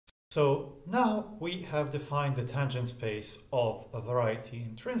So now we have defined the tangent space of a variety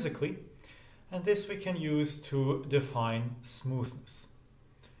intrinsically, and this we can use to define smoothness.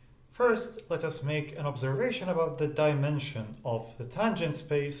 First, let us make an observation about the dimension of the tangent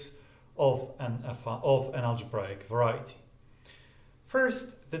space of an algebraic variety.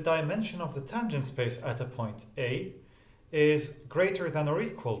 First, the dimension of the tangent space at a point A is greater than or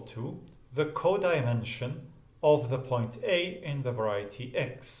equal to the codimension of the point A in the variety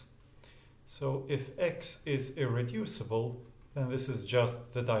X. So if X is irreducible, then this is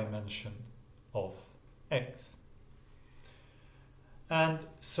just the dimension of X. And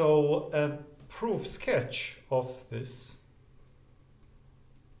so a proof sketch of this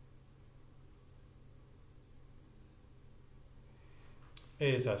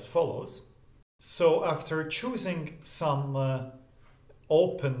is as follows. So after choosing some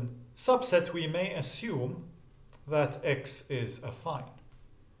open subset, we may assume that X is affine.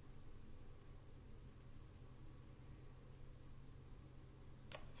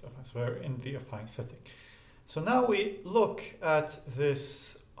 So we're in the affine setting. So now we look at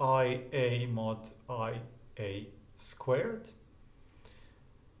this IA mod IA squared.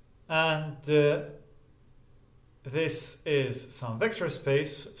 And this is some vector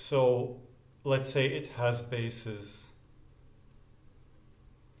space. So let's say it has bases,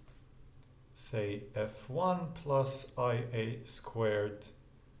 say F1 plus IA squared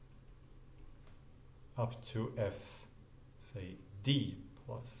up to F, say D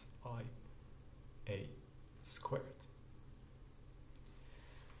plus IA squared.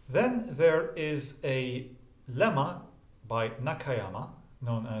 Then there is a lemma by Nakayama,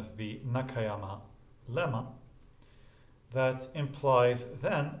 known as the Nakayama Lemma, that implies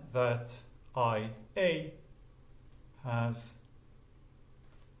then that IA has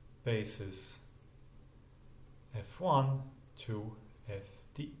bases F1 to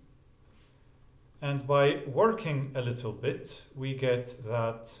Fd. And by working a little bit, we get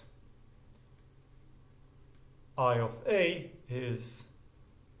that I of A is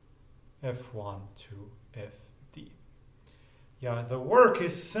F1 to Fd. Yeah, the work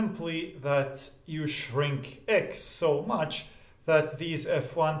is simply that you shrink X so much that these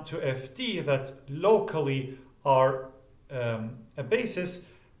F1 to Fd that locally are a basis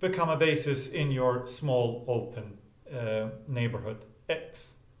become a basis in your small open neighborhood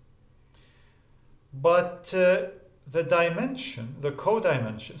X. But the dimension, the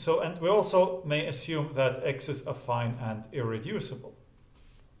codimension, and we also may assume that X is affine and irreducible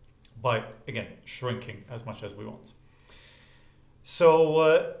by, again, shrinking as much as we want.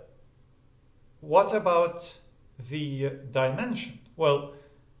 So what about the dimension? Well,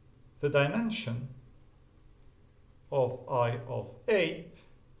 the dimension of I of A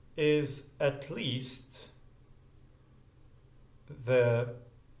is at least the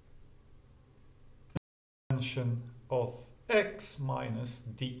dimension of X minus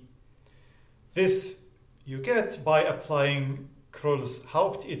D. This you get by applying Krull's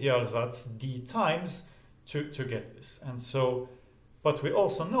Hauptidealsatz D times to get this. And so, but we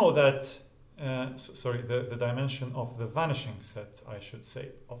also know that, the dimension of the vanishing set, I should say,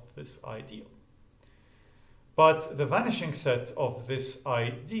 of this ideal. But the vanishing set of this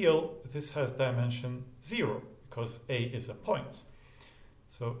ideal, this has dimension 0, because A is a point.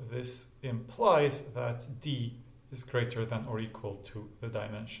 So this implies that D is greater than or equal to the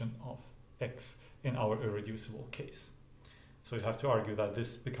dimension of X in our irreducible case. So you have to argue that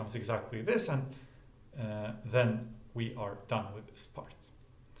this becomes exactly this, and then we are done with this part.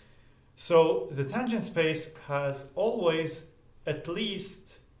 So the tangent space has always at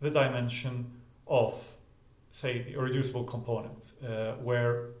least the dimension of, say, the irreducible component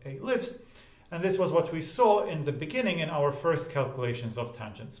where A lives. And this was what we saw in the beginning in our first calculations of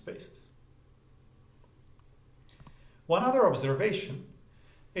tangent spaces. One other observation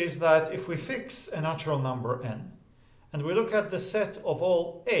is that if we fix a natural number n, and we look at the set of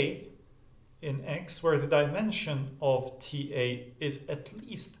all A in X, where the dimension of TA is at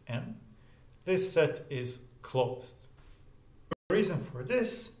least n, this set is closed. The reason for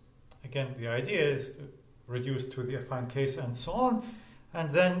this, again, the idea is to reduce to the affine case and so on.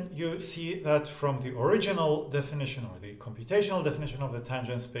 And then you see that from the original definition or the computational definition of the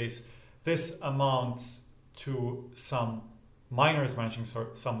tangent space, this amounts to some Minor's vanishing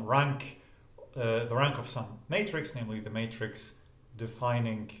sort, some rank, the rank of some matrix, namely the matrix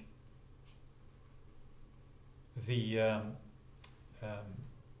defining the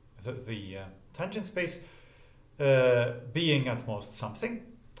tangent space being at most something.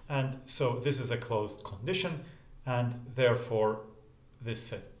 And so this is a closed condition, and therefore this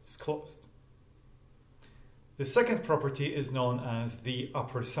set is closed. The second property is known as the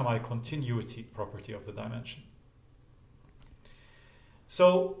upper semi-continuity property of the dimension.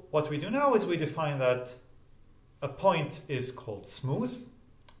 So what we do now is we define that a point is called smooth,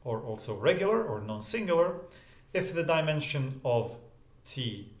 or also regular or non-singular, if the dimension of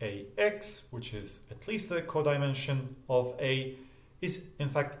TAX, which is at least the codimension of A, is in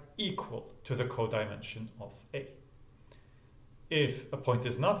fact equal to the codimension of A. If a point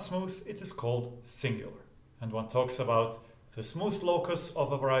is not smooth, it is called singular. And one talks about the smooth locus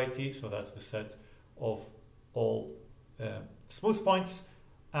of a variety, so that's the set of all smooth points,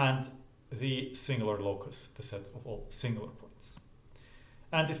 and the singular locus, the set of all singular points.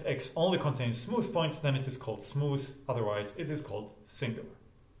 And if X only contains smooth points, then it is called smooth, otherwise it is called singular.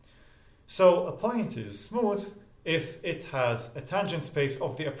 So a point is smooth if it has a tangent space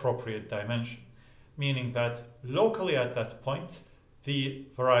of the appropriate dimension, meaning that locally at that point, the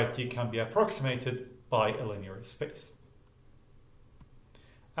variety can be approximated by a linear space.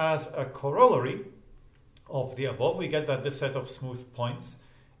 As a corollary of the above, we get that the set of smooth points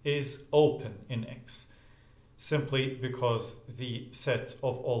is open in X, simply because the set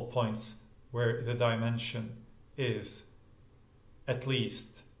of all points where the dimension is at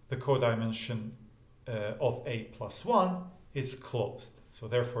least the codimension of A plus 1 is closed. So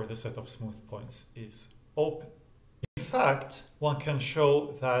therefore the set of smooth points is open. In fact, one can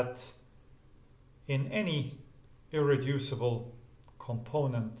show that in any irreducible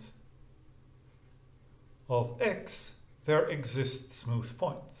component of X, there exist smooth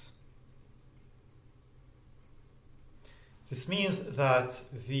points. This means that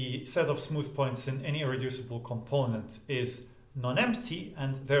the set of smooth points in any irreducible component is non-empty,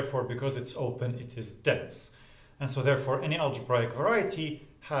 and therefore, because it's open, it is dense. And so therefore, any algebraic variety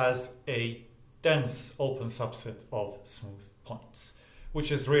has a dense open subset of smooth points, which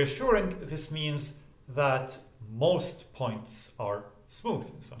is reassuring. This means that most points are smooth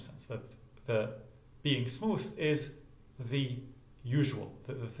in some sense, that the being smooth is the usual,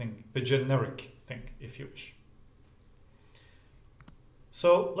 the thing, the generic thing, if you wish.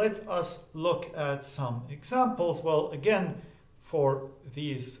 So let us look at some examples. Well, again, for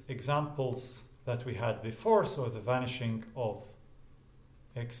these examples that we had before, so the vanishing of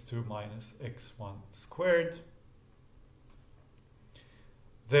x2 minus x1 squared,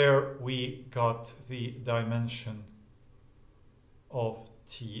 there we got the dimension of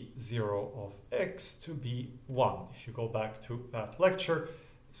t0 of x to be 1. If you go back to that lecture,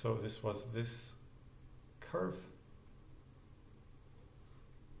 so this was this curve.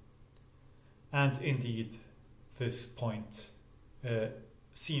 And indeed, this point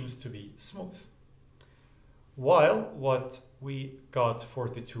seems to be smooth. While what we got for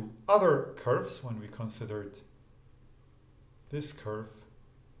the two other curves, when we considered this curve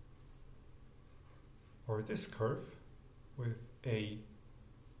or this curve with A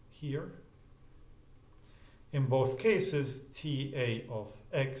here, in both cases, TA of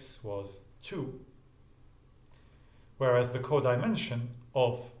x was 2, whereas the codimension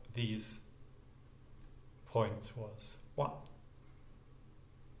of these points was 1.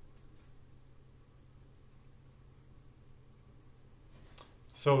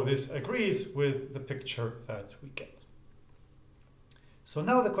 So this agrees with the picture that we get. So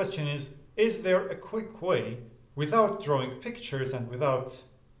now the question is there a quick way, without drawing pictures and without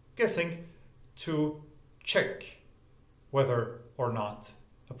guessing, to check whether or not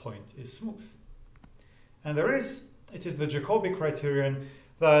a point is smooth? And there is. It is the Jacobi Criterion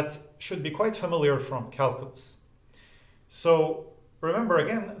that should be quite familiar from calculus. So remember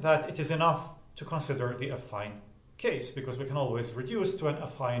again that it is enough to consider the affine case, because we can always reduce to an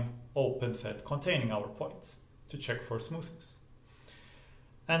affine open set containing our points to check for smoothness.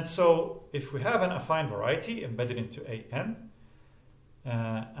 And so if we have an affine variety embedded into an,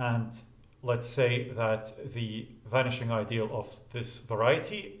 and let's say that the vanishing ideal of this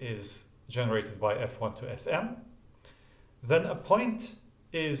variety is generated by f1 to fm, then a point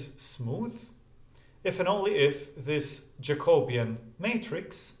is smooth if and only if this Jacobian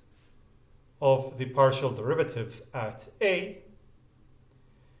matrix of the partial derivatives at A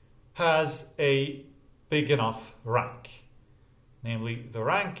has a big enough rank. Namely, the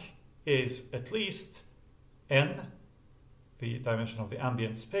rank is at least n, the dimension of the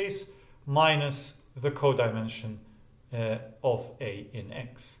ambient space, minus the codimension of A in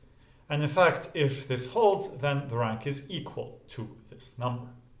X. And in fact, if this holds, then the rank is equal to this number.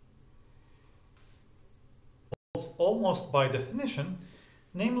 Almost by definition,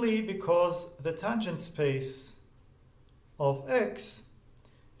 namely because the tangent space of X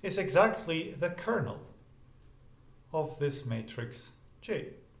is exactly the kernel of this matrix J.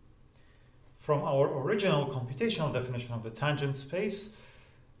 from our original computational definition of the tangent space,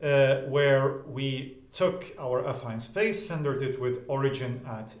 where we took our affine space, centered it with origin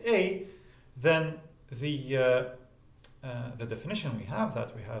at A, then the definition we have,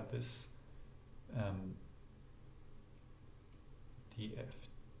 that we had this df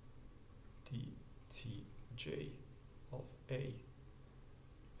dtj of A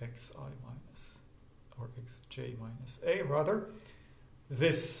xi minus, or xj minus A rather,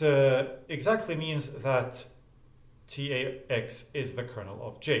 this exactly means that Tax is the kernel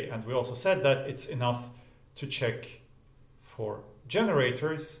of J. And we also said that it's enough to check for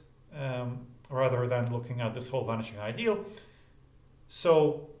generators rather than looking at this whole vanishing ideal.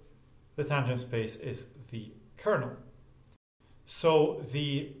 So the tangent space is the kernel. So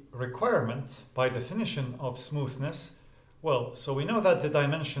the requirement by definition of smoothness, well, so we know that the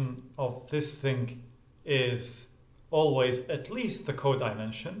dimension of this thing is always at least the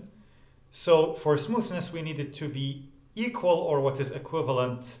codimension. So for smoothness, we need it to be equal, or what is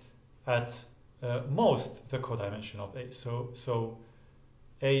equivalent at most the codimension of A. So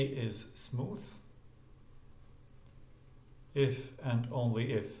A is smooth if and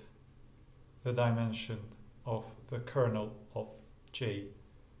only if the dimension of the kernel of J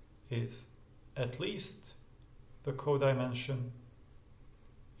is at least the codimension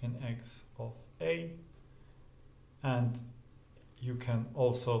in X of A. And you can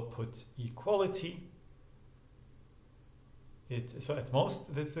also put equality. So at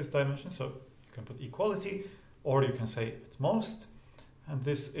most, this dimension, so you can put equality, or you can say at most, and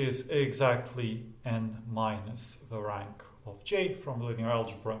this is exactly n minus the rank of J from linear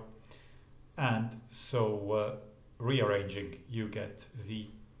algebra. And so rearranging, you get the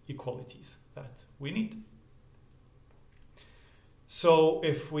equalities that we need. So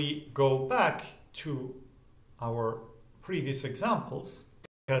if we go back to our previous examples,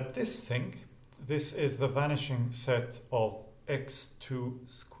 at this thing, this is the vanishing set of x2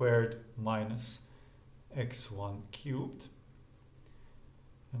 squared minus x1 cubed.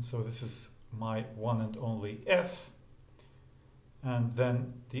 And so this is my one and only f. And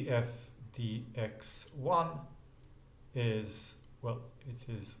then the f dx1 is, well, it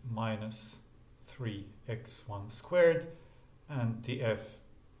is minus 3x1 squared. And the f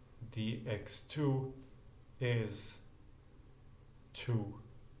dx2 is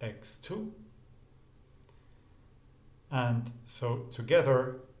 2x2, and so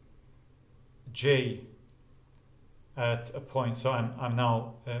together J at a point, so I'm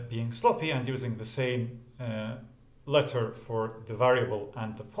now being sloppy and using the same letter for the variable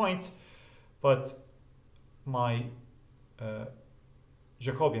and the point, but my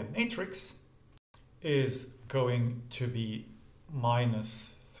Jacobian matrix is going to be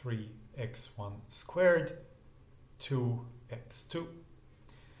minus 3x1 squared 2x2.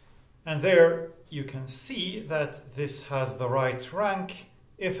 And there you can see that this has the right rank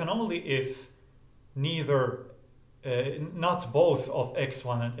if and only if not both of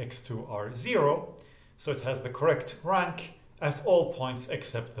x1 and x2 are 0. So it has the correct rank at all points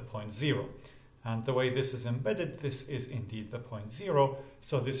except the point 0. And the way this is embedded, this is indeed the point 0.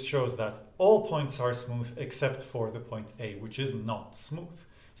 So this shows that all points are smooth except for the point A, which is not smooth.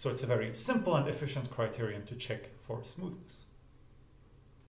 So it's a very simple and efficient criterion to check for smoothness.